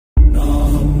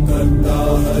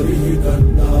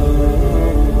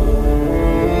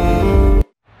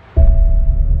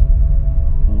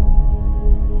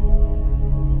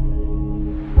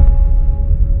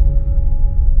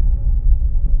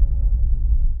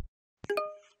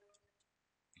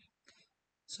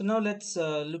So now let's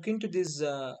look into these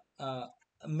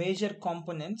major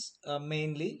components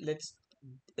mainly. Let's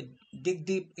uh, dig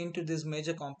deep into these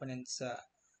major components.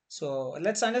 So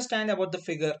let's understand about the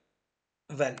figure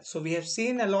well. So we have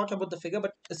seen a lot about the figure,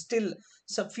 but still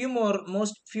some few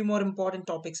more important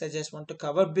topics I just want to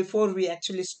cover before we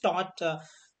actually start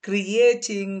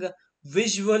creating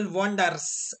visual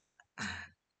wonders.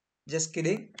 Just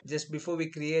kidding. Just before we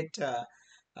create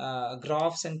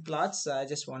graphs and plots, I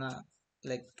just wanna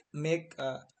like make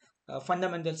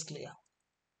fundamentals clear.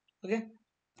 Okay.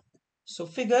 So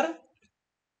figure.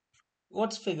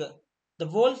 What's figure? The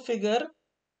whole figure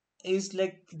is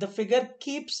like the figure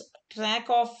keeps track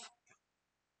of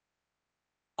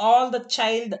all the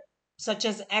child such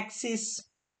as axis,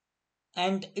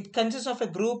 and it consists of a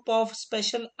group of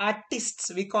special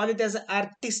artists. We call it as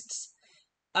artists.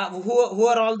 Who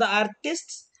are all the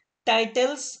artists?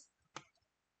 Titles,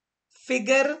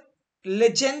 figure,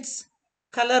 legends,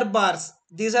 color bars.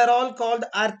 These are all called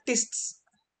artists,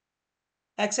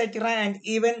 etc. And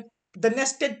even the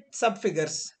nested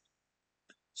subfigures.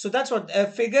 So that's what a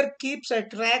figure keeps a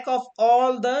track of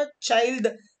all the child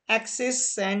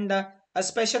axis and a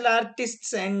special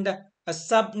artists and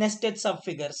sub nested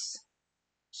subfigures.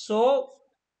 So,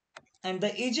 and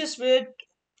the easiest way,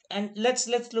 and let's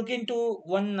look into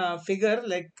one figure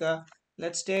like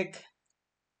let's take.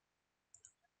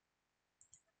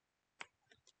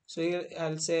 So here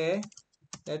I'll say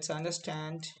let's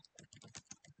understand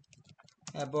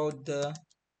about the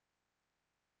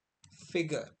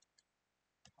figure.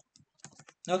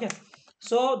 Okay,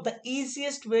 so the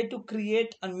easiest way to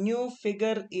create a new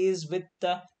figure is with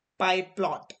the pie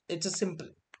plot. It's a simple.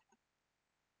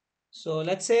 So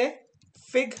let's say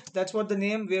fig, that's what the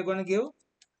name we are going to give,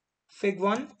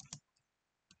 fig1,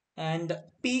 and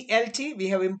plt we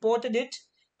have imported it.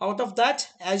 Out of that,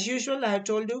 as usual, I have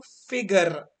told you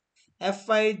figure,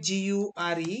 figure,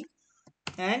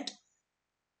 and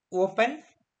open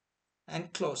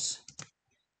and close.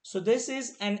 So this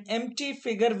is an empty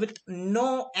figure with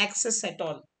no access at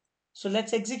all. So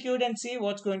let's execute and see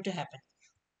what's going to happen.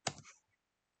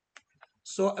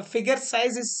 So a figure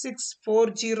size is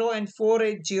 640 and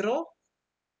 480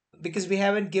 because we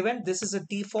haven't given. This is a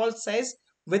default size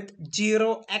with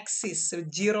zero axis.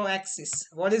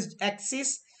 What is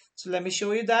axis? So let me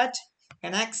show you that.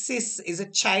 An axis is a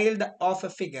child of a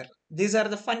figure. These are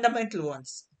the fundamental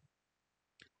ones.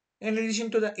 In addition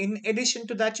to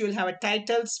that, you will have a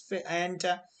titles and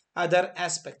other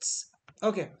aspects.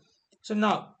 Okay. So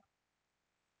now,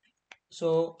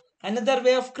 so another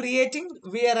way of creating,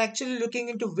 we are actually looking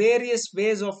into various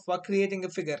ways of creating a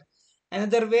figure.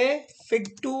 Another way,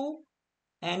 fig2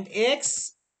 and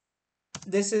x.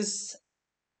 This is,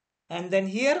 and then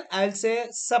here I'll say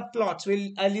subplots.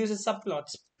 I'll use a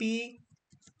subplots. P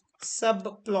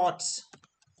subplots,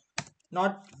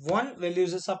 not one. We'll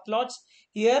use a subplots.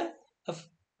 Here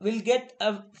we'll get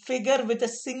a figure with a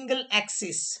single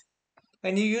axis.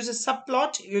 When you use a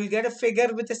subplot, you'll get a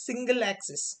figure with a single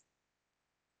axis.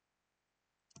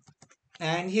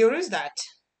 And here is that.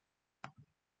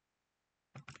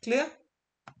 Clear?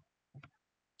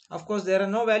 Of course, there are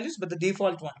no values, but the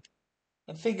default one.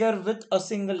 A figure with a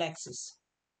single axis.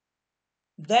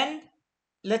 Then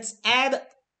let's add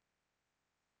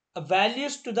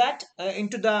values to that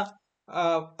into the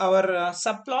our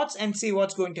subplots and see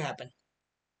what's going to happen.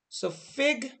 So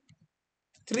fig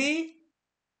 3,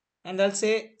 and I'll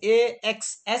say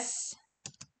axs,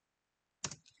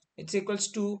 it's equals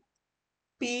to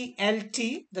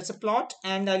plt, that's a plot,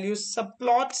 and I'll use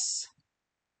subplots,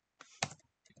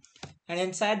 and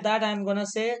inside that I'm gonna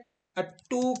say a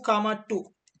 2 comma 2,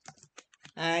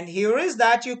 and here is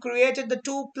that you created the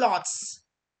two plots.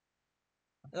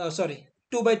 Sorry,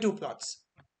 2 by 2 plots.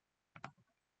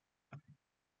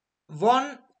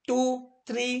 1, 2,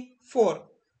 3, 4.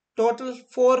 Total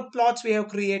 4 plots we have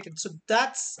created. So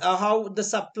that's how the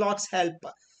subplots help.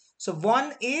 So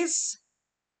one is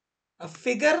a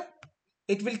figure.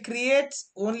 It will create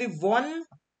only one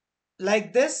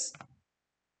like this.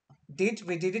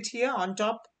 We did it here on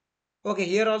top. Okay,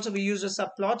 here also we use the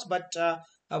subplots, but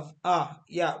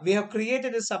yeah, we have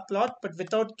created a subplot, but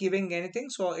without giving anything.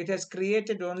 So it has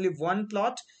created only one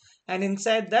plot, and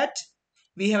inside that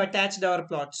we have attached our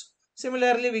plots.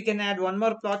 Similarly, we can add one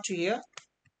more plot to here.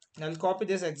 I'll copy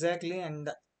this exactly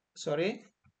and sorry,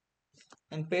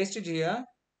 and paste it here.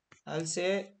 I'll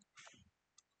say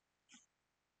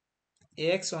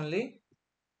ax only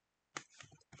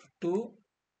 2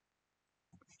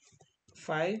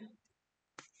 5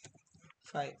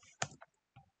 5,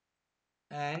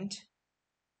 and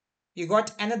you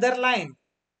got another line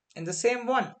in the same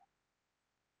one.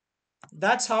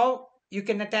 That's how you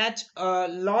can attach a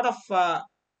lot of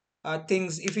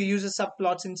things if you use a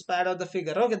subplots inspired of the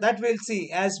figure. Okay, that we'll see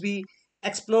as we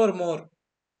explore more.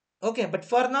 Okay, but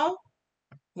for now,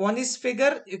 one is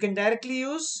figure you can directly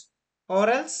use, or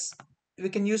else we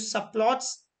can use subplots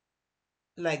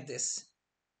like this.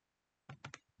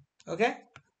 Okay,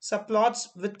 subplots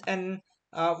with an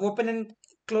open and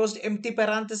closed empty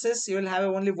parenthesis, you will have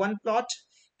only one plot.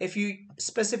 If you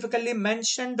specifically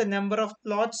mention the number of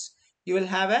plots, you will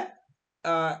have a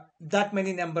that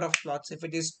many number of plots. If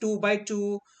it is 2 by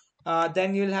 2,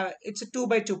 then you'll have, it's a 2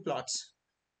 by 2 plots.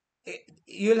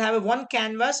 You'll have a one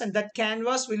canvas, and that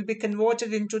canvas will be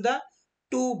converted into the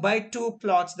 2 by 2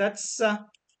 plots. That's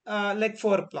like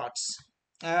 4 plots,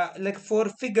 like 4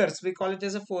 figures. We call it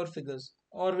as a 4 figures,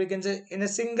 or we can say in a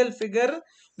single figure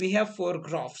we have 4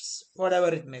 graphs, whatever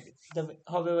it may be,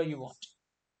 however you want.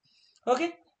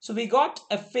 Okay, so we got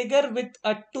a figure with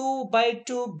a 2 by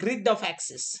 2 grid of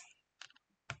axis.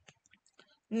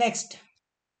 Next,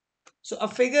 so a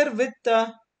figure with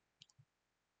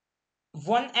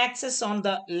one axis on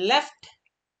the left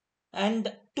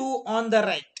and 2 on the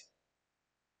right.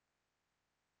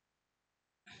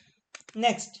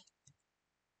 Next,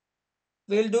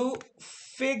 we'll do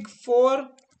fig 4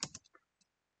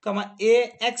 comma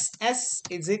axs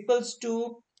is equals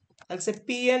to, I'll say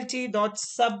plt dot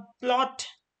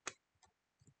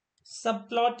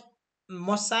subplot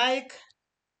mosaic.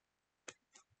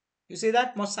 You see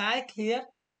that mosaic here,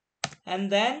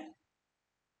 and then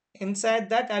inside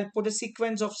that I'll put a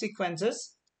sequence of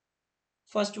sequences.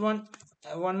 First one,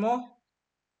 one more,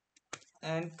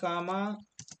 and comma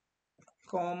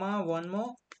one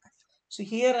more. So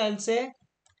here I'll say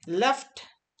left,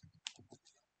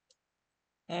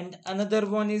 and another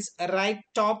one is right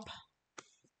top,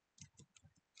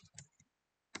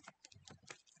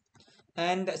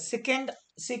 and second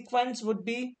sequence would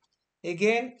be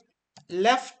again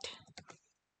left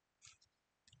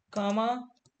comma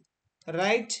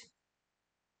right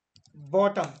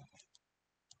bottom,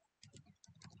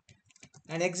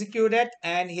 and execute it,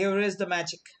 and here is the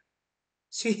magic.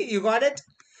 See, you got it.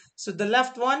 So the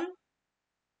left one,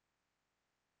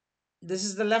 this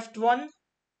is the left one,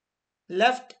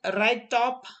 left right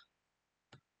top,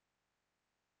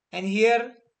 and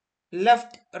here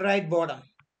left right bottom.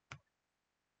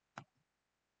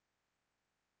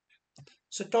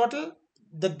 So total,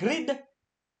 the grid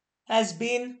has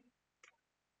been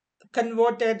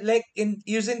converted, like in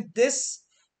using this,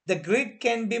 the grid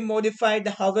can be modified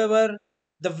however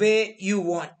the way you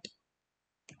want.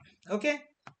 Okay,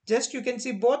 just you can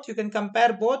see both, you can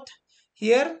compare both.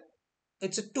 Here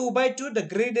it's a 2 by 2, the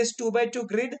grid is 2 by 2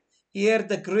 grid. Here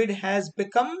the grid has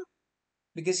become,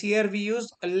 because here we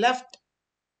used a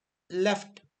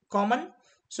left common,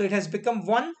 so it has become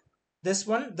one. This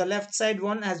one, the left side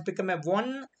one, has become a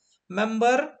one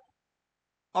member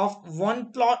of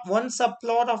one plot, one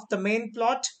subplot of the main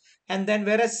plot. And then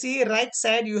whereas see right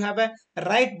side you have a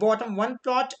right bottom one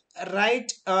plot, right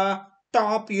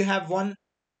top you have one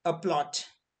a plot.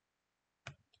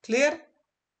 Clear?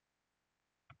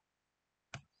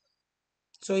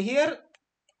 So here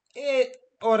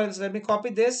or else let me copy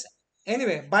this.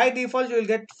 Anyway, by default you will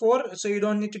get 4, so you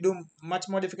don't need to do much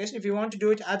modification. If you want to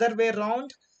do it other way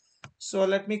around, so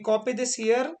let me copy this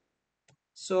here.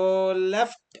 So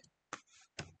left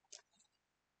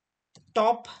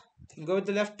top, go with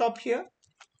the left top here,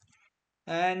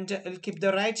 and I'll keep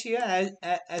the right here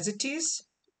as it is,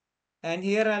 and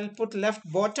here I'll put left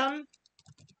bottom,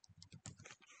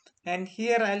 and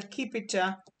here I'll keep it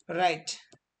right,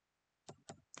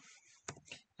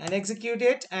 and execute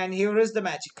it, and here is the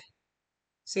magic.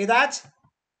 See that?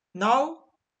 Now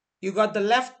you got the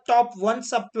left top one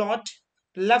subplot,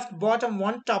 left bottom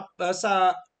one top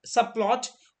subplot,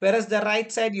 whereas the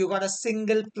right side you got a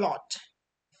single plot.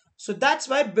 So that's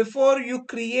why before you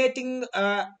creating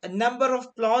a number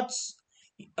of plots,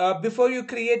 before you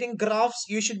creating graphs,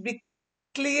 you should be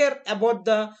clear about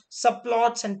the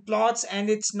subplots and plots and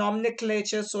its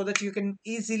nomenclature, so that you can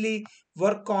easily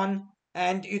work on,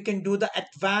 and you can do the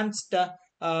advanced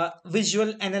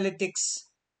visual analytics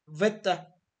with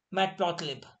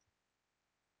matplotlib.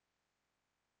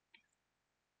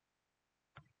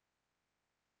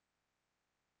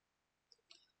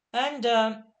 And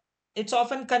it's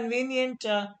often convenient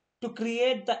to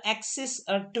create the axis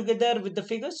together with the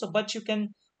figure, so but you can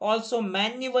also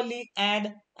manually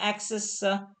add axis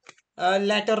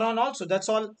later on also, that's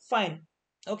all fine.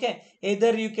 Okay,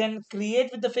 either you can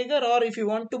create with the figure, or if you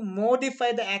want to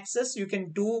modify the axis you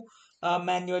can do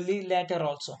manually later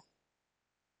also.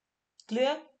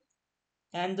 Clear?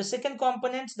 And the second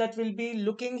components that we'll be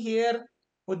looking here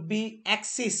would be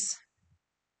axis.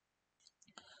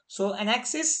 So an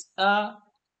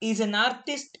is an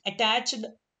artist attached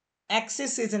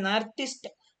axis is an artist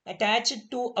attached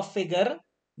to a figure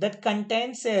that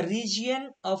contains a region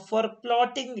for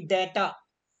plotting data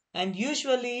and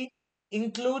usually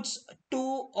includes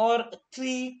two or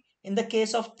three in the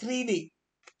case of 3D,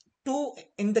 two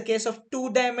in the case of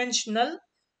two dimensional,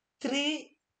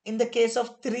 three in the case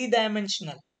of three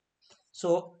dimensional.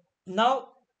 So now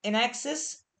in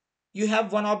axis you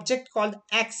have one object called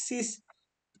axis.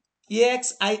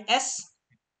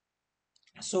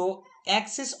 So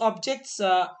axis objects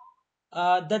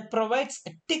that provides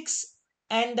ticks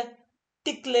and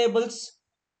tick labels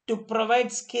to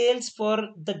provide scales for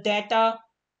the data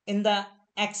in the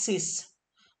axis.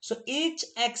 So each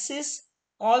axis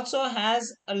also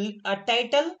has a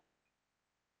title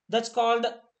that's called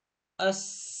a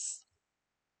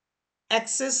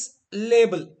axis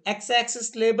label,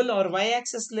 x-axis label or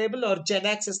y-axis label or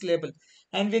z-axis label,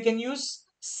 and we can use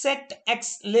set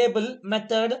x label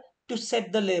method to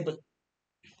set the label.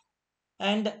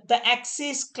 And the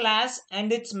axis class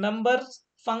and its members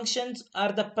functions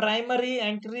are the primary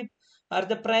entry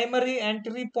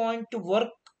point to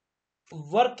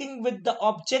working with the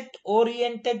object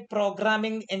oriented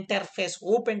programming interface,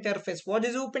 OOP interface. What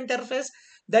is OOP interface?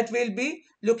 That we'll be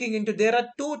looking into. There are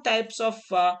two types of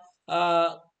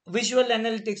visual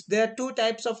analytics. There are two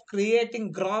types of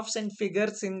creating graphs and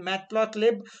figures in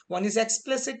matplotlib. One is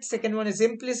explicit, second one is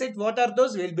implicit. What are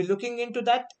those? We'll be looking into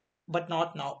that, but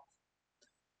not now.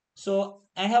 So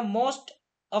I have most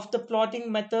of the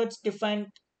plotting methods defined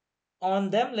on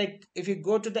them. Like if you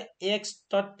go to the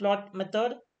ax.plot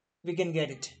method, we can get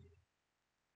it.